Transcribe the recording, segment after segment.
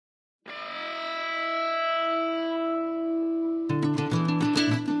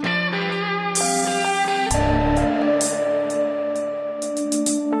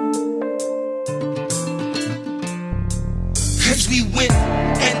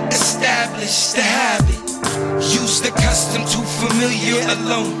cherish the habit, used the custom too familiar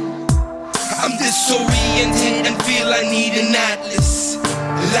alone. I'm disoriented and feel I need an atlas,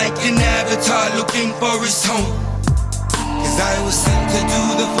 like an avatar looking for his home. Cause I was sent to do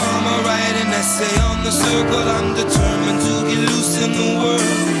the farmer, write an essay on the circle. I'm determined to get loose in the world.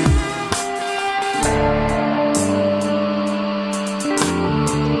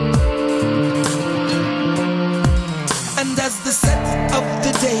 And as the set of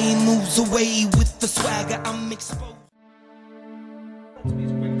the day moves away with the swagger, I'm exposed.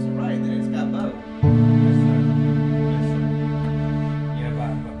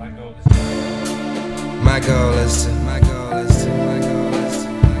 My goal is to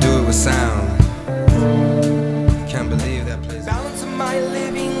do it with sound. Can't believe that place. Balance of my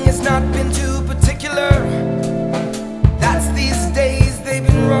living has not been too particular. That's these days they've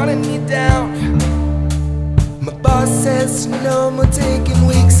been running me down. My boss says no more taking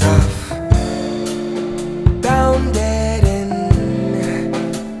weeks off. Bounded in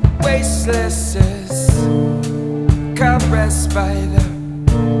wastelesses, caressed by the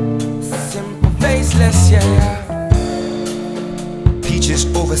simple faceless, yeah. Peaches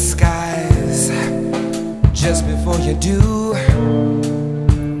over skies, just before you do,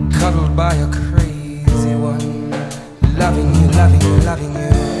 cuddled by a crazy one, loving you, loving you, loving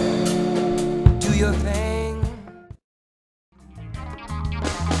you. Do your thing.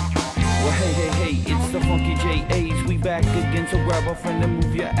 Well, hey, it's the Funky J.A.'s. We back again, so grab a friend and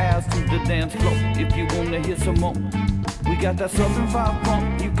move your ass to the dance floor if you wanna hear some more. We got that Southern Vibe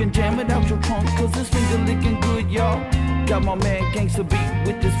pump, you can jam it out your trunk, cause this finger licking good, y'all. Got my man Gangsta Beat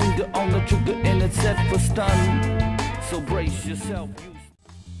with his finger on the trigger and it's set for stun. So brace yourself.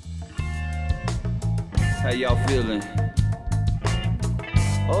 How y'all feeling?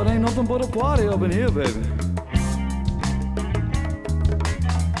 Oh, it ain't nothing but a party up in here, baby.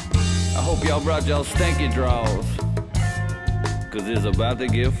 I hope y'all brought y'all stanky drawers, cause it's about to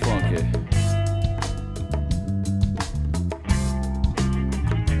get funky.